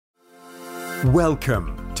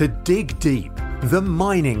Welcome to Dig Deep, the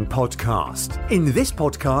mining podcast. In this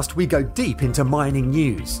podcast, we go deep into mining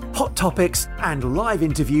news, hot topics, and live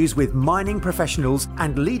interviews with mining professionals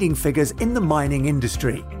and leading figures in the mining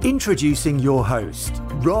industry. Introducing your host,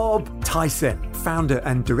 Rob Tyson, founder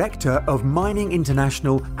and director of Mining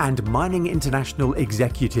International and Mining International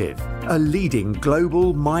Executive, a leading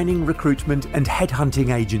global mining recruitment and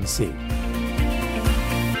headhunting agency.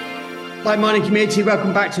 Hi, mining community.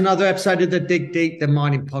 Welcome back to another episode of the Dig Deep, the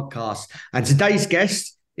mining podcast. And today's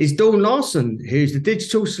guest is Dawn Larson, who's the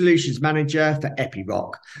Digital Solutions Manager for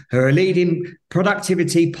Epiroc, who are a leading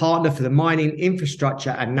productivity partner for the mining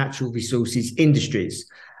infrastructure and natural resources industries.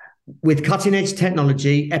 With cutting-edge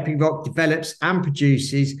technology, Epiroc develops and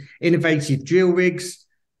produces innovative drill rigs,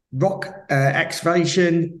 rock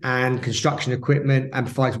excavation and construction equipment, and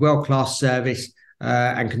provides world-class service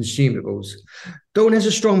and consumables. Dawn has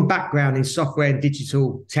a strong background in software and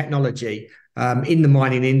digital technology in the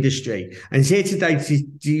mining industry, and is here today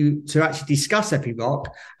to actually discuss Epiroc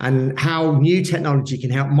and how new technology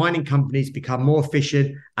can help mining companies become more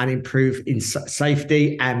efficient and improve in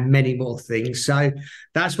safety and many more things. So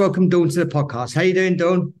that's welcome Dawn to the podcast. How you doing,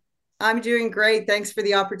 Dawn? I'm doing great. Thanks for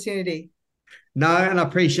the opportunity. No, and I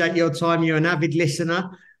appreciate your time. You're an avid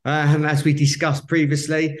listener, as we discussed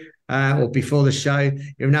previously. Or before the show,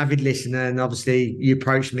 you're an avid listener, and obviously you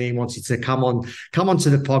approached me and wanted to come on to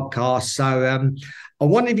the podcast. So I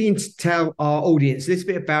wanted you to tell our audience a little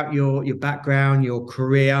bit about your background, your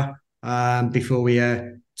career, before we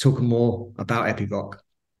talk more about Epiroc.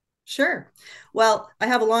 Sure. Well, I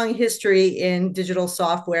have a long history in digital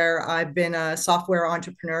software. I've been a software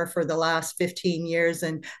entrepreneur for the last 15 years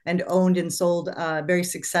and owned and sold a very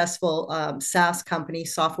successful SaaS company,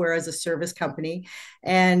 software as a service company.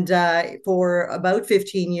 And for about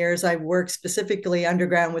 15 years, I worked specifically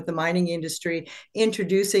underground with the mining industry,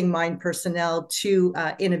 introducing mine personnel to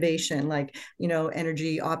innovation like,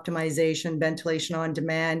 energy optimization, ventilation on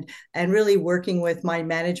demand, and really working with mine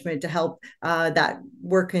management to help that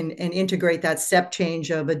work and integrate that step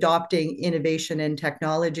change of adopting innovation and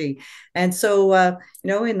technology. And so,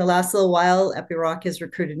 in the last little while, Epiroc has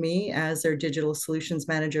recruited me as their digital solutions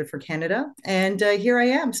manager for Canada. And here I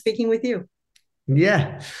am speaking with you.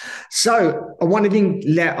 Yeah. So I wanted to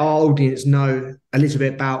let our audience know a little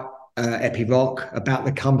bit about Epiroc, about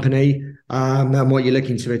the company, and what you're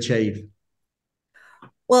looking to achieve.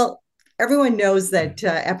 Well, everyone knows that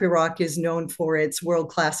Epiroc is known for its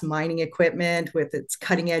world-class mining equipment with its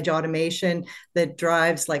cutting-edge automation that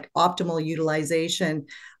drives like optimal utilization.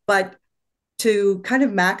 But to kind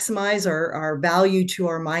of maximize our value to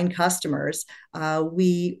our mine customers,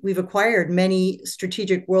 we've acquired many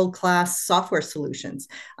strategic world-class software solutions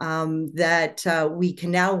that we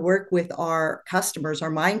can now work with our customers,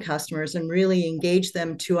 our mine customers, and really engage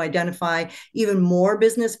them to identify even more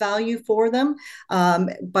business value for them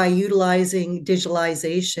by utilizing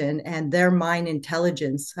digitalization and their mine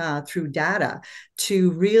intelligence through data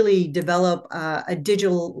to really develop a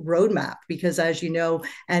digital roadmap. Because as you know,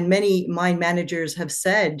 and many mine managers have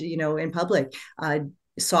said, in public,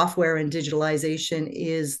 software and digitalization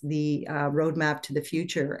is the roadmap to the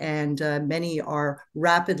future, and many are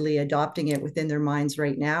rapidly adopting it within their minds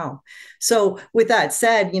right now. So with that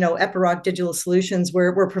said, Epiroc Digital Solutions,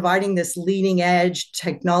 we're providing this leading edge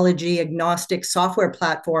technology agnostic software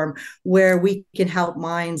platform where we can help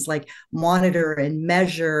mines like monitor and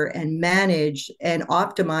measure and manage and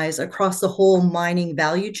optimize across the whole mining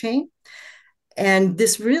value chain. And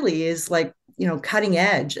this really is like cutting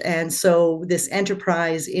edge. And so this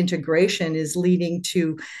enterprise integration is leading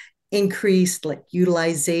to increased like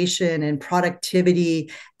utilization and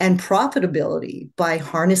productivity and profitability by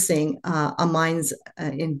harnessing a mine's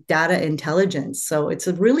in data intelligence. So it's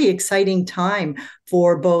a really exciting time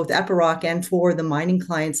for both Epiroc and for the mining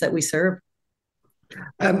clients that we serve.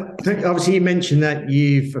 Obviously, you mentioned that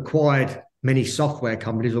you've acquired many software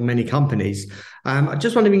companies or many companies. I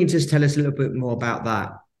just wonder if you can just tell us a little bit more about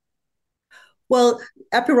that. Well,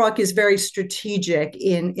 Epiroc is very strategic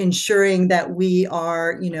in ensuring that we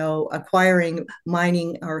are, acquiring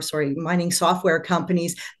mining software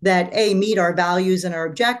companies that meet our values and our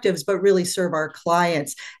objectives, but really serve our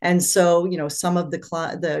clients. And so, some of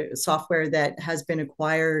the software that has been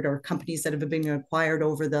acquired or companies that have been acquired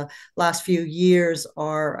over the last few years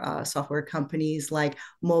are software companies like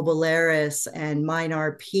Mobilaris and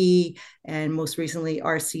MineRP, and most recently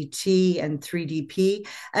RCT and 3DP,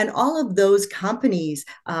 and all of those companies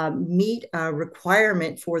meet a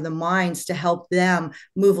requirement for the mines to help them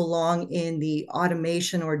move along in the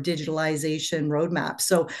automation or digitalization roadmap.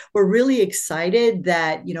 So we're really excited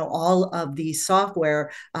that, you know, all of the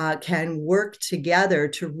software can work together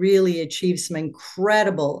to really achieve some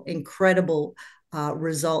incredible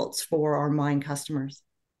results for our mine customers.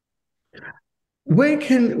 Where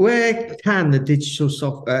can the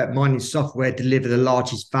digital mining software deliver the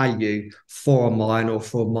largest value for a mine or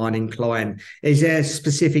for a mining client? Is there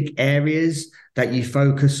specific areas that you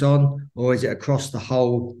focus on, or is it across the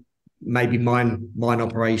whole maybe mine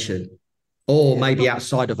operation, or maybe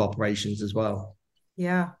outside of operations as well?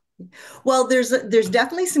 Yeah. Well, there's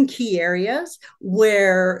definitely some key areas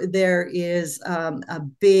where there is a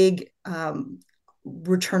big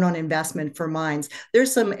return on investment for mines.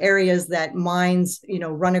 There's some areas that mines, you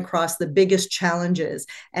know, run across the biggest challenges,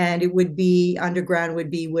 and it would be underground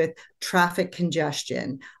would be with traffic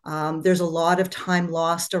congestion. There's a lot of time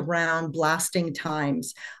lost around blasting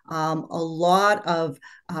times, a lot of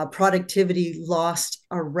productivity lost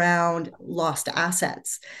around lost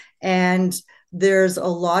assets. And there's a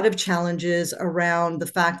lot of challenges around the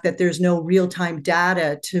fact that there's no real-time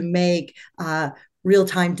data to make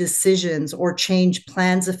real-time decisions or change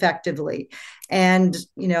plans effectively. And,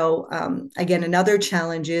 you know, again, another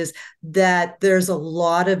challenge is that there's a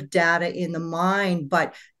lot of data in the mine,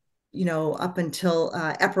 but you know, up until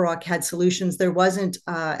Epiroc had solutions, there wasn't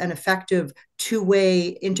an effective two-way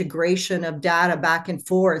integration of data back and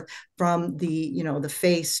forth from the, you know, the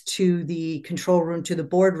face to the control room to the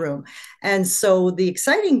boardroom. And so the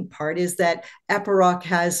exciting part is that Epiroc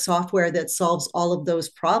has software that solves all of those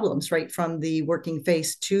problems, right from the working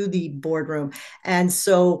face to the boardroom. And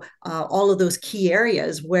so all of those key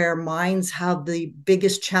areas where mines have the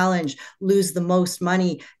biggest challenge, lose the most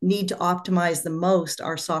money, need to optimize the most,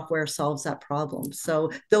 our software solves that problem.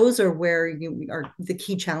 So those are where the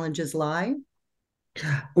key challenges lie.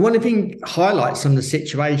 I wonder if you can highlight some of the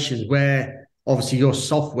situations where obviously your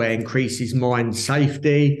software increases mine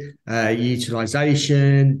safety,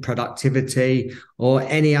 utilization, productivity, or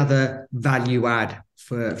any other value add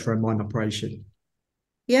for a mine operation.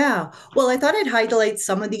 Yeah, well, I thought I'd highlight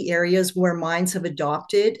some of the areas where mines have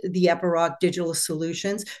adopted the Epiroc digital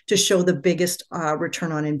solutions to show the biggest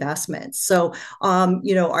return on investment. So,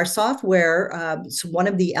 you know, our software, so one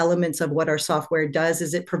of the elements of what our software does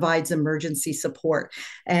is it provides emergency support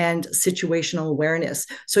and situational awareness.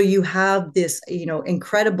 So you have this, you know,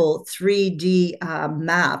 incredible 3D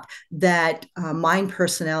map that mine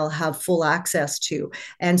personnel have full access to.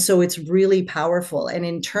 And so it's really powerful. And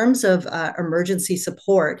in terms of emergency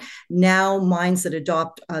support, now mines that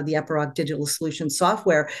adopt the Epiroc digital solution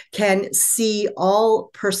software can see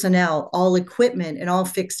all personnel, all equipment, and all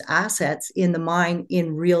fixed assets in the mine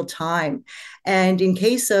in real time. And in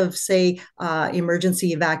case of, say,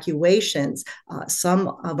 emergency evacuations, some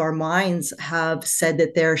of our mines have said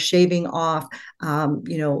that they're shaving off,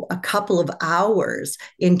 you know, a couple of hours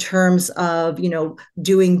in terms of, you know,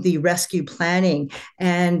 doing the rescue planning.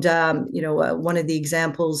 And, you know, one of the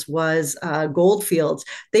examples was Goldfields.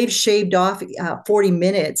 They've shaved off 40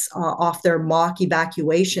 minutes off their mock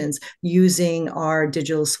evacuations using our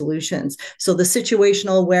digital solutions. So the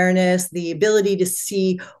situational awareness, the ability to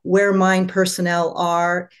see where mine personnel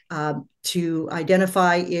are, to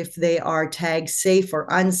identify if they are tagged safe or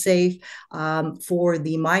unsafe, for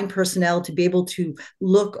the mine personnel to be able to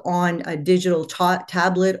look on a digital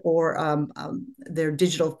tablet or their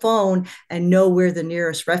digital phone and know where the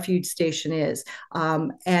nearest refuge station is,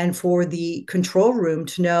 and for the control room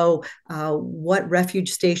to know what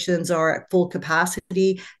refuge stations are at full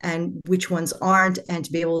capacity and which ones aren't, and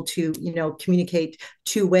to be able to, you know, communicate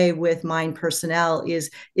two-way with mine personnel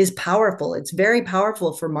is powerful. It's very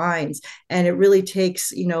powerful for mines, and it really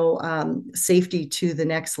takes, you know, safety to the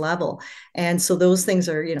next level. And so those things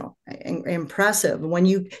are, you know, impressive. When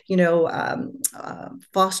you know,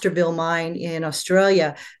 Fosterville mine in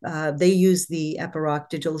Australia, they use the Epiroc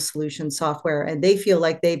digital solution software, and they feel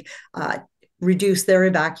like they've reduced their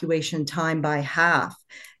evacuation time by half.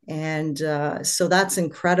 And so that's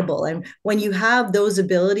incredible. And when you have those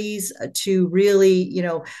abilities to really, you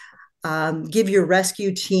know, give your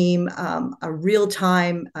rescue team a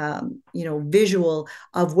real-time, you know, visual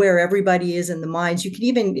of where everybody is in the mines. You can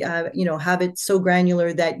even, you know, have it so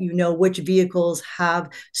granular that you know which vehicles have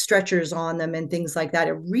stretchers on them and things like that.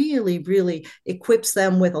 It really, really equips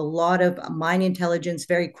them with a lot of mine intelligence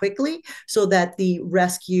very quickly, so that the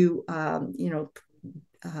rescue, you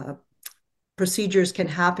know, procedures can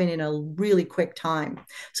happen in a really quick time.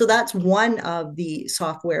 So that's one of the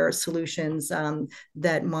software solutions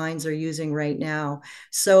that mines are using right now.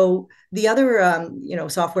 So the other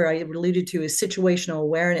software I alluded to is situational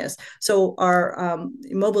awareness. So our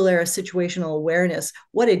Mobile Era situational awareness,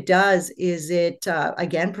 what it does is it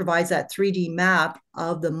again provides that 3D map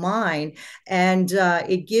of the mine, and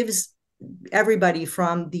it gives everybody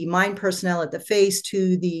from the mine personnel at the face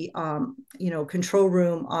to the control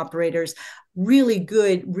room operators really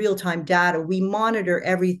good real-time data. We monitor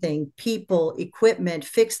everything: people, equipment,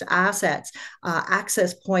 fixed assets,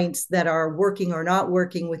 access points that are working or not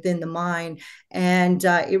working within the mine, and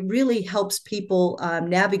it really helps people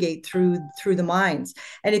navigate through the mines.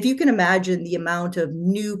 And if you can imagine the amount of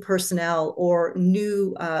new personnel or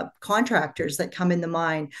new contractors that come in the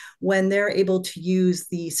mine, when they're able to use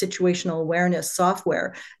the situational awareness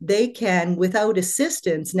software, they can, without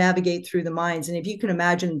assistance, navigate through the mines. And if you can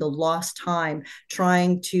imagine the lost time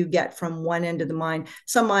trying to get from one end of the mine.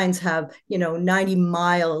 Some mines have 90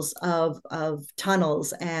 miles of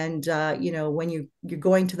tunnels, and when you're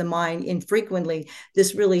going to the mine infrequently,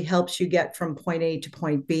 this really helps you get from point A to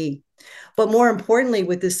point B. But more importantly,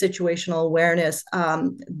 with this situational awareness,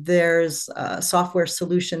 there's a software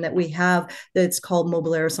solution that we have that's called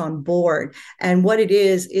Mobile Era On Board. And what it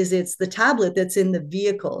is it's the tablet that's in the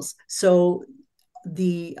vehicles. So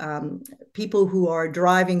the people who are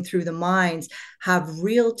driving through the mines have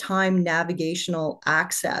real-time navigational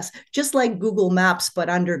access, just like Google Maps, but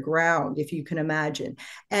underground, if you can imagine.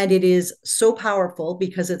 And it is so powerful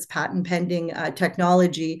because it's patent pending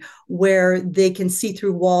technology where they can see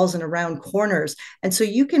through walls and around corners. And so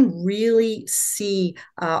you can really see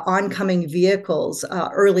oncoming vehicles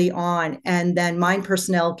early on, and then mine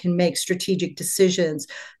personnel can make strategic decisions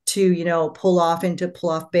to pull off into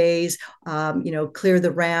pull-off bays, clear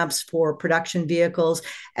the ramps for production vehicles.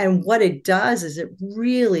 And what it does is it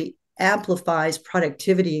really amplifies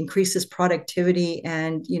productivity, increases productivity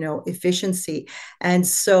and efficiency, and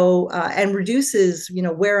so and reduces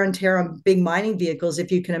wear and tear on big mining vehicles.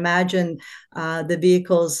 If you can imagine the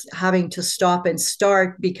vehicles having to stop and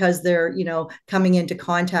start because they're coming into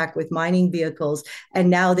contact with mining vehicles, and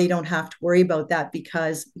now they don't have to worry about that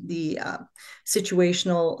because the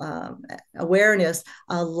situational awareness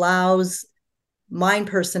allows mine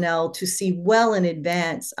personnel to see well in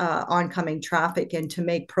advance oncoming traffic and to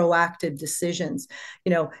make proactive decisions.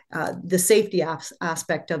 The safety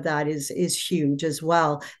aspect of that is huge as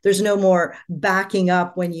well. There's no more backing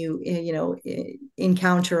up when you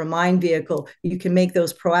encounter a mine vehicle. You can make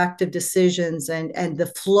those proactive decisions, and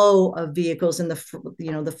the flow of vehicles and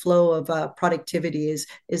the flow of productivity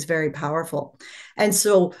is very powerful. And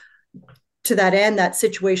so to that end, that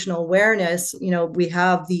situational awareness, we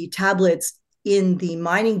have the tablets in the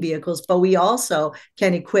mining vehicles, but we also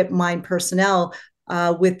can equip mine personnel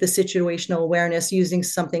with the situational awareness using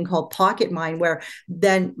something called Pocket Mine, where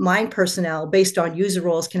then mine personnel, based on user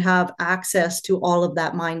roles, can have access to all of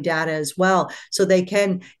that mine data as well. So they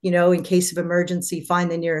can, in case of emergency,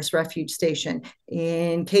 find the nearest refuge station.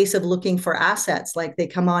 In case of looking for assets, like they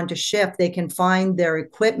come on to shift, they can find their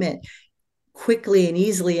equipment quickly and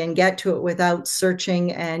easily and get to it without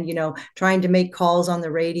searching and trying to make calls on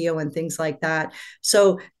the radio and things like that.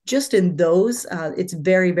 So just in those, it's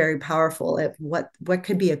very, very powerful at what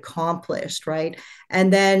could be accomplished, right?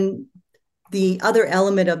 And then the other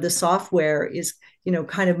element of the software is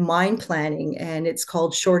kind of mine planning, and it's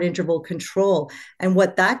called short interval control. And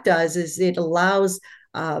what that does is it allows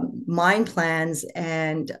mine plans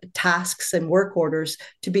and tasks and work orders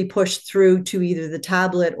to be pushed through to either the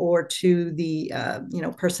tablet or to the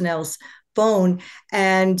personnel's phone.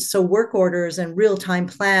 And so work orders and real-time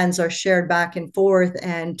plans are shared back and forth,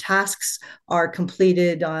 and tasks are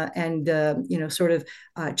completed and sort of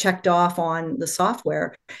checked off on the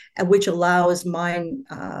software, which allows mine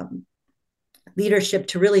leadership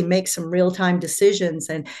to really make some real-time decisions,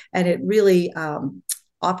 and it really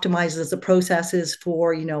optimizes the processes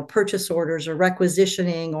for purchase orders or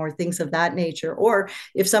requisitioning or things of that nature. Or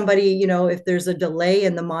if somebody if there's a delay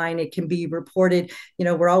in the mine, it can be reported.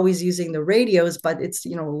 We're always using the radios, but it's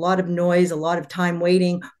a lot of noise, a lot of time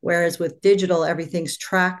waiting, whereas with digital, everything's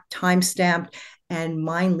tracked, time stamped, and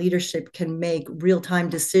mine leadership can make real-time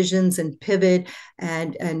decisions and pivot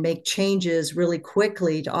and make changes really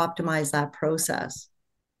quickly to optimize that process.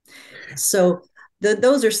 So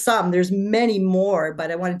those are some. There's many more,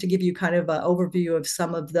 but I wanted to give you kind of an overview of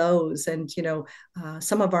some of those. And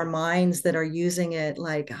some of our mines that are using it,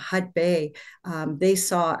 like Hut Bay, they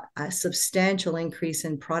saw a substantial increase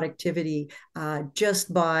in productivity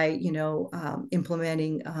just by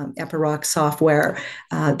implementing Epiroc software.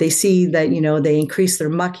 They see that they increase their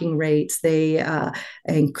mucking rates. They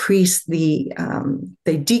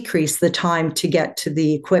decrease the time to get to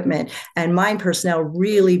the equipment, and mine personnel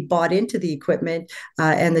really bought into the equipment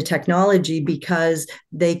and the technology because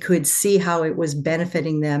they could see how it was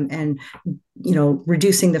benefiting them and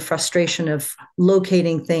reducing the frustration of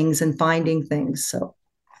locating things and finding things. So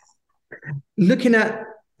looking at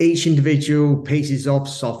each individual pieces of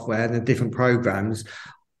software and the different programs,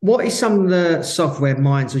 what is some of the software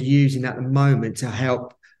mines are using at the moment to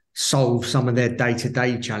help solve some of their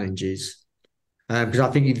day-to-day challenges? Because I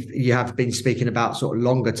think you have been speaking about sort of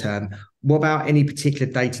longer term. What about any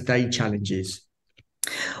particular day-to-day challenges?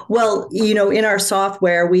 Well, in our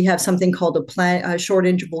software, we have something called a short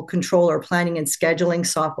interval controller, planning and scheduling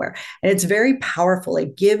software. And it's very powerful.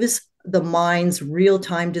 It gives the mines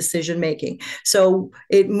real-time decision making. So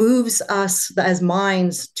it moves us as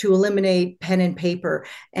mines to eliminate pen and paper.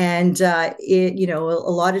 And a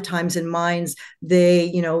lot of times in mines,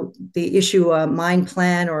 they issue a mine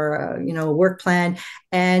plan or a work plan,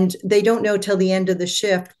 and they don't know till the end of the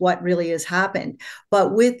shift what really has happened.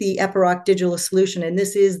 But with the Epiroc digital solution, and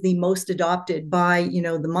this is the most adopted by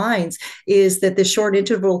the mines, is that the short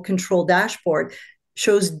interval control dashboard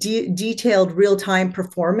shows detailed real-time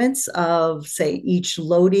performance of, say, each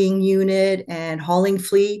loading unit and hauling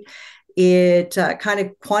fleet. It kind of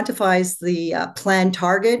quantifies the planned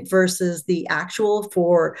target versus the actual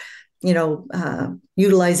for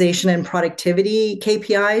utilization and productivity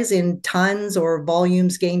KPIs in tons or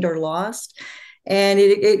volumes gained or lost. And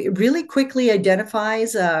it really quickly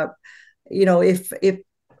identifies if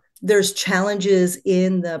there's challenges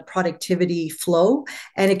in the productivity flow,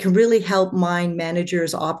 and it can really help mine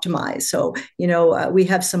managers optimize. So, we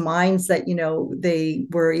have some mines that, they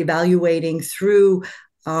were evaluating through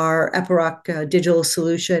our Epiroc digital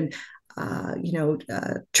solution,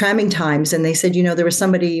 tramming times. And they said, there was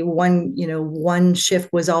one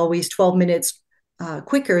shift was always 12 minutes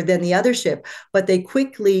quicker than the other shift, but they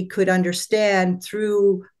quickly could understand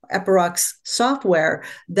through Epiroc's software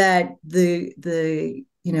that the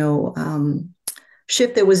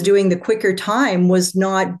shift that was doing the quicker time was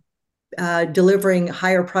not delivering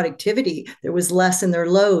higher productivity. There was less in their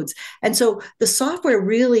loads. And so the software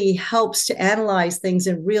really helps to analyze things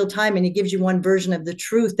in real time, and it gives you one version of the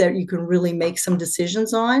truth that you can really make some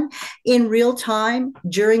decisions on in real time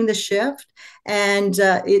during the shift, and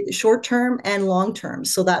short term and long term.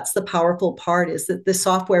 So that's the powerful part, is that the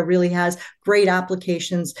software really has great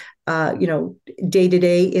applications day to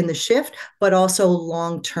day in the shift, but also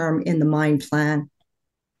long term in the mine plan.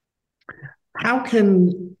 How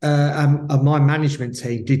can a mine management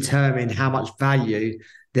team determine how much value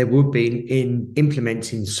there would be in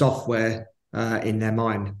implementing software in their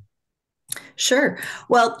mine? Sure.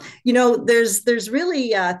 Well, there's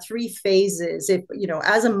really three phases. If,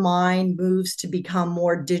 as a mine moves to become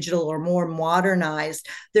more digital or more modernized,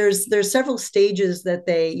 there's several stages that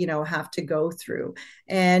they, have to go through.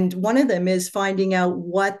 And one of them is finding out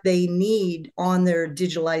what they need on their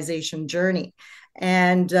digitalization journey.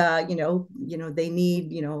 And they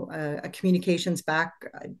need a communications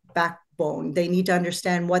backbone. They need to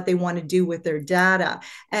understand what they want to do with their data,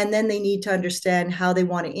 and then they need to understand how they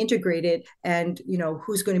want to integrate it, and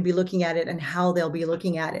who's going to be looking at it and how they'll be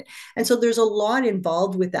looking at it. And so there's a lot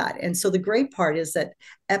involved with that. And so the great part is that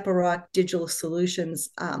Epiroc Digital Solutions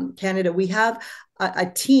Canada, we have a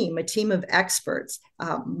team of experts,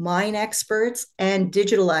 mine experts and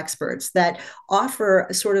digital experts that offer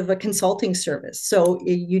sort of a consulting service. So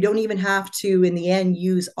you don't even have to, in the end,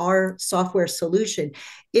 use our software solution.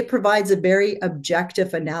 It provides a very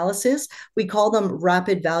objective analysis. We call them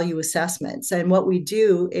rapid value assessments. And what we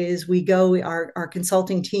do is our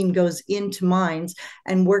consulting team goes into mines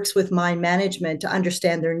and works with mine management to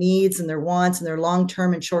understand their needs and their wants and their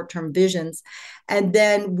long-term and short-term visions. And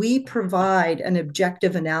then we provide an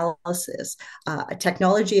objective analysis, a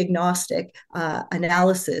technology agnostic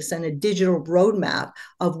analysis, and a digital roadmap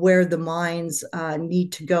of where the mines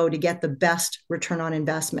need to go to get the best return on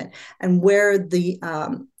investment, and where the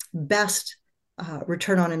best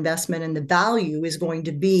return on investment and the value is going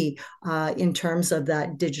to be in terms of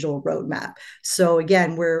that digital roadmap. So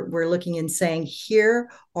again, we're looking and saying, here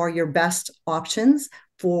are your best options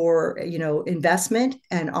for investment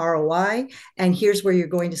and ROI, and here's where you're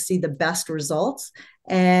going to see the best results,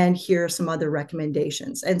 and here are some other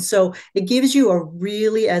recommendations. And so it gives you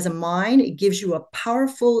as a mine, it gives you a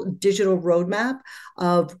powerful digital roadmap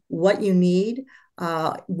of what you need,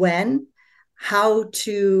 when, how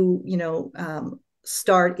to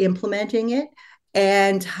start implementing it,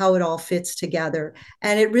 and how it all fits together.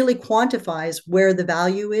 And it really quantifies where the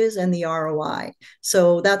value is and the ROI.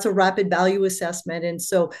 So that's a rapid value assessment. And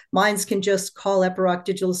so mines can just call Epiroc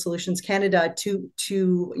Digital Solutions Canada to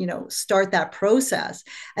start that process.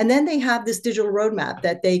 And then they have this digital roadmap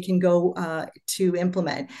that they can go to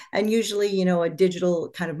implement. And usually, a digital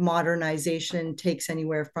kind of modernization takes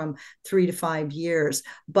anywhere from 3 to 5 years.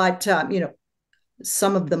 But,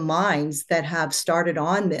 some of the mines that have started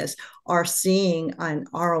on this are seeing an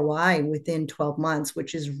ROI within 12 months,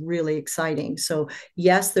 which is really exciting. So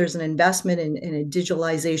yes, there's an investment in a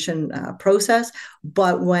digitalization process,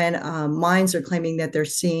 but when mines are claiming that they're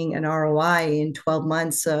seeing an ROI in 12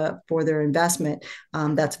 months for their investment,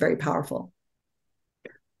 that's very powerful.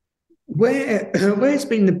 Where's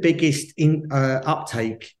been the biggest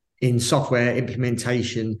uptake in software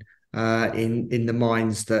implementation in the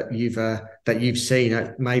mines that you've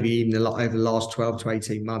seen, maybe even over the last 12 to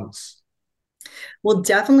 18 months? Well,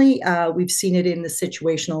 definitely, we've seen it in the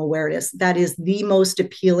situational awareness. That is the most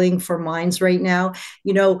appealing for mines right now.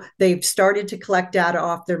 They've started to collect data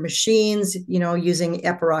off their machines, using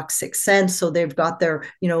Epiroc 6 Sense. So they've got their,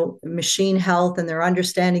 machine health, and they're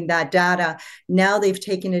understanding that data. Now they've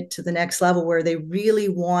taken it to the next level where they really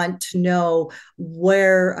want to know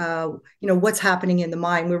where, what's happening in the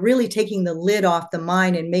mine. We're really taking the lid off the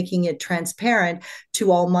mine and making it transparent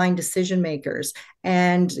to all mine decision makers.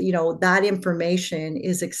 And that information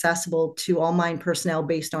is accessible to all mine personnel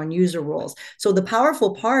based on user roles. So the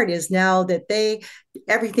powerful part is now that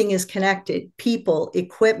everything is connected: people,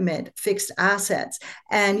 equipment, fixed assets,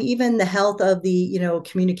 and even the health of the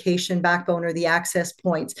communication backbone or the access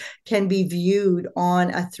points can be viewed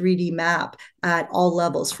on a 3D map at all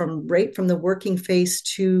levels, right from the working face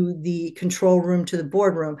to the control room to the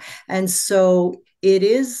boardroom. And so it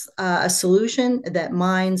is a solution that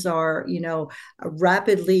mines are,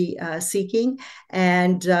 rapidly seeking,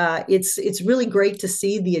 and it's really great to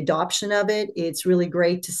see the adoption of it. It's really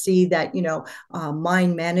great to see that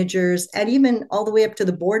mine managers and even all the way up to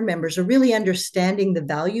the board members are really understanding the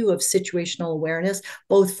value of situational awareness,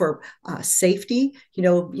 both for safety.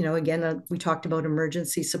 Again, we talked about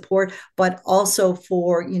emergency support, but also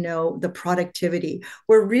for the productivity.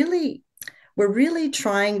 We're really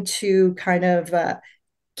trying to kind of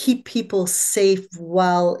keep people safe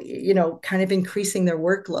while, kind of increasing their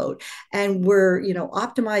workload. And we're,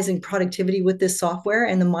 optimizing productivity with this software,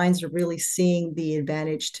 and the mines are really seeing the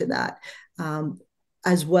advantage to that,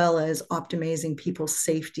 as well as optimizing people's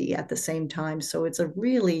safety at the same time. So it's a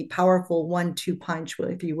really powerful 1-2 punch,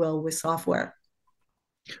 if you will, with software.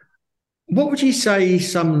 What would you say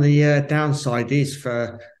some of the downside is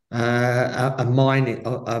for a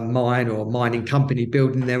mine or mining company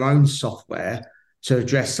building their own software to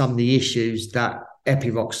address some of the issues that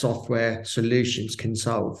Epiroc software solutions can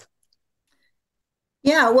solve?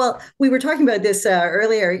 Yeah, well, we were talking about this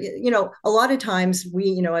earlier. A lot of times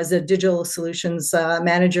we, as a digital solutions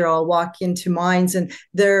manager, I'll walk into mines and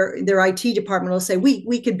their IT department will say,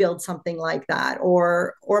 we could build something like that.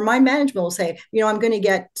 Or mine management will say, I'm going to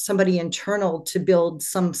get somebody internal to build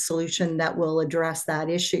some solution that will address that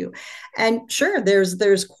issue. And sure,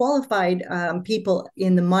 there's qualified people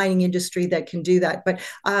in the mining industry that can do that. But,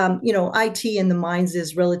 IT in the mines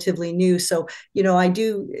is relatively new. So, I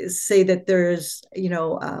do say that there's,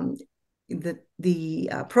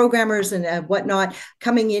 the programmers and whatnot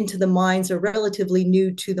coming into the mines are relatively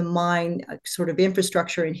new to the mine sort of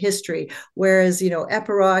infrastructure and history, whereas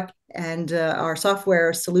Epiroc and our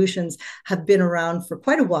software solutions have been around for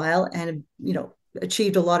quite a while and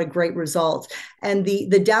achieved a lot of great results. And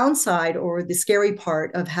the downside or the scary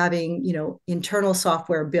part of having internal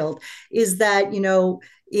software built is that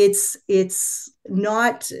it's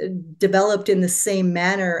not developed in the same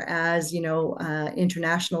manner as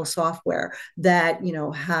international software that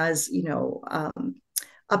has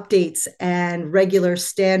updates and regular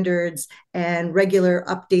standards and regular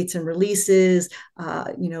updates and releases,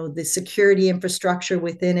 the security infrastructure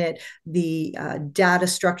within it, the data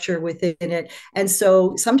structure within it. And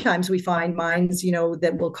so sometimes we find mines,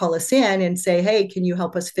 that will call us in and say, hey, can you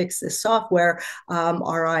help us fix this software?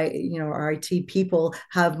 Our IT people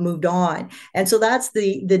have moved on. And so that's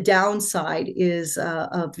the downside is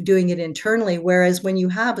of doing it internally. Whereas when you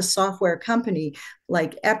have a software company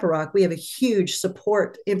like Epiroc, we have a huge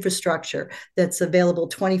support infrastructure that's available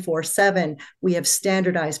 24/7. We have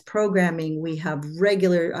standardized programming. We have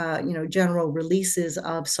regular, general releases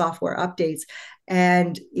of software updates,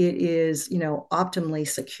 and it is, optimally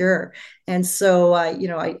secure. And so,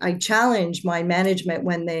 I challenge my management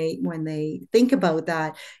when they think about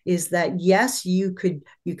that, is that yes, you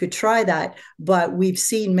could try that, but we've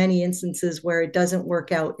seen many instances where it doesn't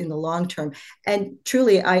work out in the long term. And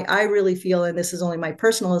truly, I really feel, and this is only my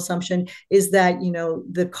personal assumption, is that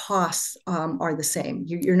the costs are the same.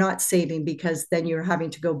 You're not saving, because then you're having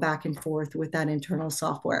to go back and forth with that internal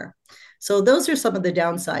software. So those are some of the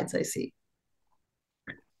downsides I see.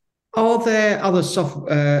 Are there other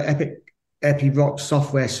Epiroc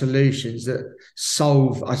software solutions that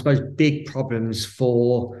solve, I suppose, big problems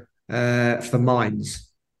for mines?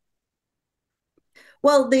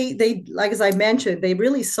 Well, they like, as I mentioned, they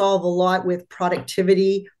really solve a lot with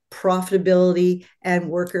productivity, profitability, and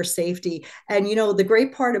worker safety. And the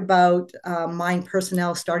great part about mine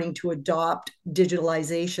personnel starting to adopt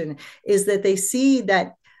digitalization is that they see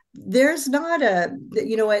that there's not at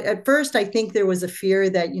first I think there was a fear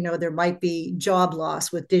that there might be job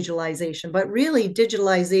loss with digitalization, but really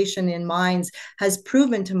digitalization in mines has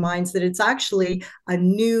proven to mines that it's actually a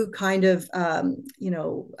new kind of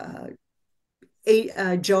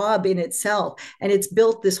a job in itself, and it's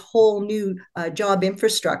built this whole new job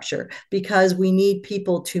infrastructure, because we need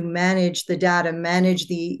people to manage the data, manage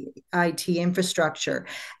the IT infrastructure.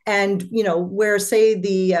 And where, say,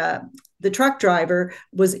 the truck driver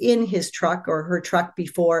was in his truck or her truck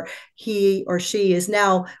before, he or she is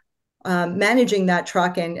now managing that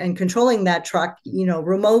truck and controlling that truck,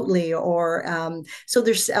 remotely, or so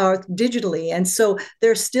there's digitally. And so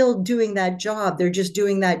they're still doing that job. They're just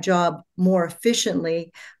doing that job more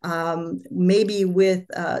efficiently, maybe with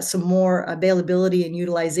some more availability and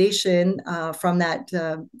utilization from that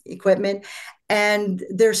equipment. And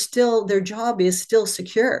their job is still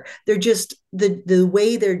secure. They're just the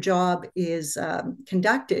way their job is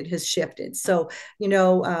conducted has shifted. So,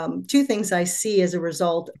 two things I see as a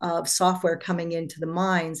result of software coming into the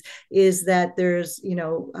mines is that there's,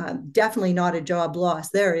 definitely not a job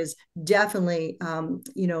loss. There is definitely,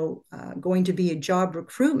 going to be a job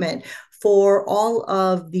recruitment for all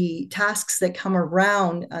of the tasks that come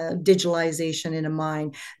around digitalization in a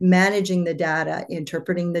mine, managing the data,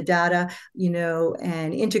 interpreting the data,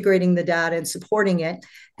 and integrating the data and supporting it.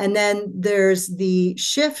 And then there's the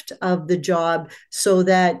shift of the job, so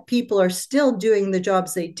that people are still doing the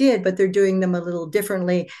jobs they did, but they're doing them a little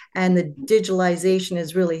differently. And the digitalization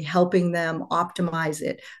is really helping them optimize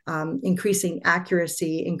it, increasing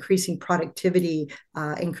accuracy, increasing productivity,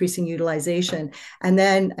 increasing utilization. And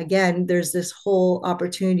then again, there's this whole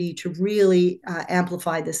opportunity to really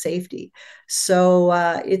amplify the safety. So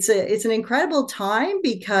it's an incredible time,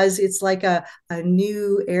 because it's like a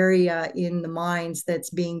new area in the mines that's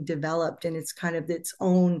being developed, and it's kind of its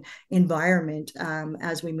own environment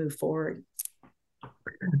as we move forward.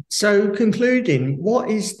 So, concluding, what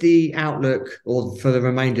is the outlook for the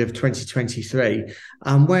remainder of 2023?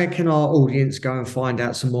 Where can our audience go and find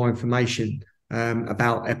out some more information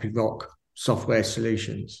about Epiroc software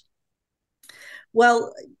solutions?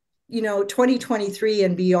 Well, 2023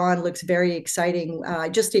 and beyond looks very exciting.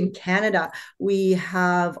 Just in Canada, we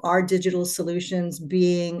have our digital solutions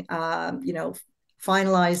being,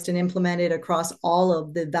 finalized and implemented across all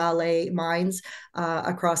of the Vale mines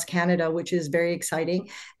across Canada, which is very exciting,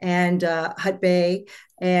 and Hudbay.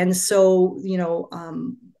 And so,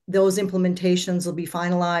 those implementations will be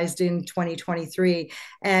finalized in 2023,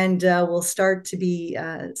 and we'll start to be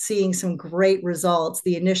seeing some great results.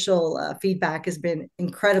 The initial feedback has been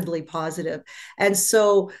incredibly positive. And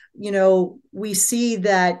so, we see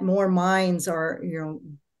that more mines are,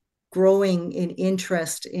 growing in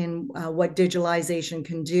interest in what digitalization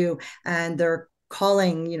can do, and they're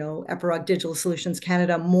calling, Epiroc Digital Solutions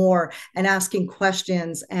Canada more, and asking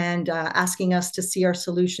questions, and asking us to see our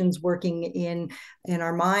solutions working in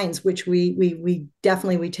our mines, which we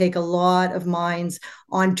definitely take a lot of mines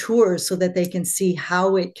on tours so that they can see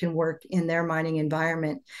how it can work in their mining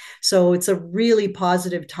environment. So it's a really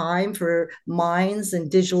positive time for mines and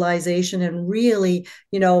digitalization, and really,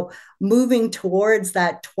 moving towards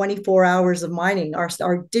that 24 hours of mining.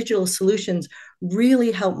 Our digital solutions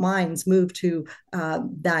really help mines move to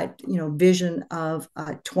that vision of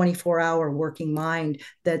a 24-hour working mind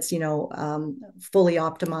that's fully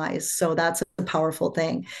optimized. So that's a powerful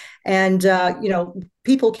thing. And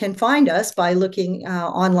people can find us by looking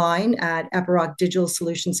online at Epiroc Digital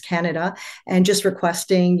Solutions Canada and just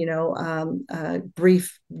requesting a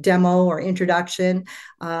brief demo or introduction.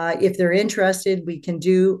 If they're interested, we can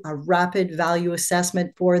do a rapid value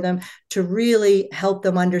assessment for them to really help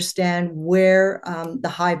them understand where the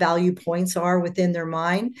high value points are within their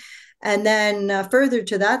mine. And then further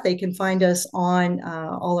to that, they can find us on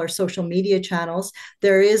all our social media channels.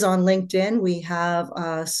 There is on LinkedIn, we have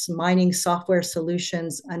Mining Software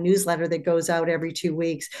Solutions, a newsletter that goes out every 2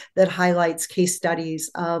 weeks that highlights case studies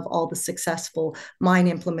of all the successful mine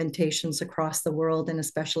implementations across the world and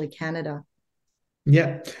especially Canada.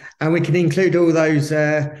 Yeah, and we can include all those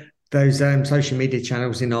social media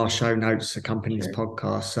channels in our show notes accompanying this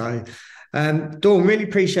podcast. So, Dawn, really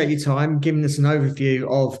appreciate your time giving us an overview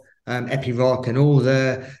of Epiroc and all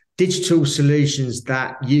the digital solutions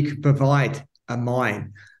that you could provide a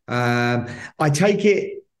mine. I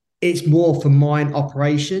take it's more for mine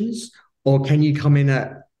operations, or can you come in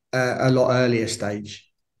at a lot earlier stage?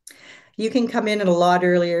 You can come in at a lot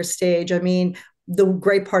earlier stage. I mean, the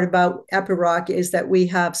great part about Epiroc is that we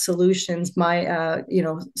have solutions,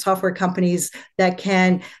 software companies that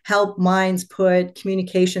can help mines put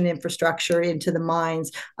communication infrastructure into the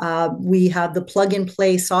mines. We have the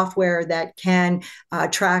plug-and-play software that can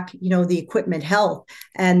track, the equipment health,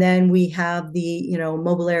 and then we have the,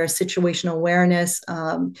 Mobilair situational awareness,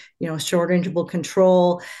 short interval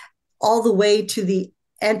control, all the way to the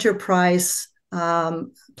enterprise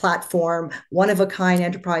platform, one-of-a-kind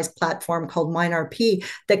enterprise platform called MineRP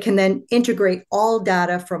that can then integrate all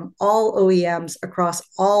data from all OEMs across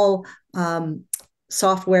all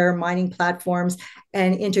software mining platforms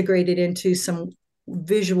and integrate it into some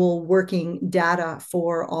visual working data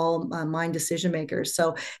for all mine decision makers.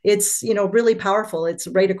 So it's really powerful. It's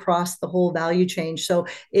right across the whole value chain. So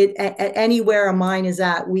anywhere a mine is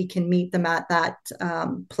at, we can meet them at that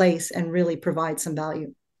place and really provide some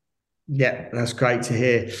value. Yeah, that's great to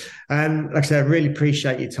hear. Like I said, I really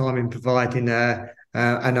appreciate your time in providing an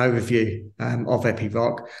overview of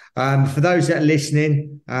Epiroc. For those that are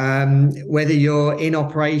listening, whether you're in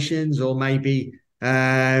operations or maybe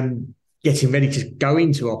getting ready to go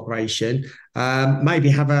into operation, maybe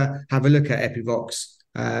have a look at Epiroc's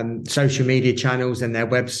social media channels and their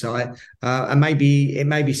website, and maybe it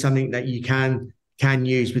may be something that you can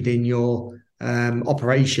use within your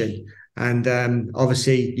operation. And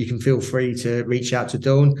obviously, you can feel free to reach out to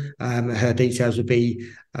Dawn. Her details will be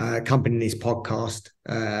accompanying this podcast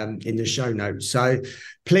in the show notes. So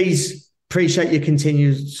please appreciate your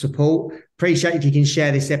continued support. Appreciate if you can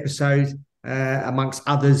share this episode amongst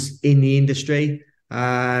others in the industry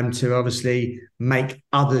to obviously make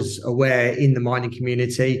others aware in the mining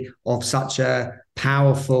community of such a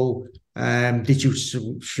powerful digital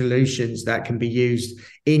solutions that can be used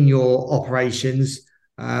in your operations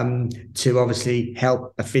to obviously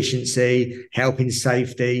help efficiency, help in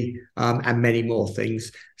safety, and many more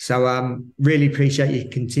things. So really appreciate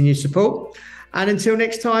your continued support. And until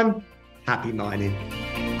next time, happy mining.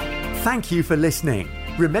 Thank you for listening.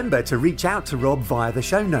 Remember to reach out to Rob via the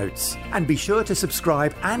show notes and be sure to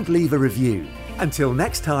subscribe and leave a review. Until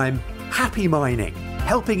next time, happy mining,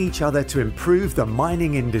 helping each other to improve the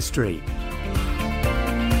mining industry.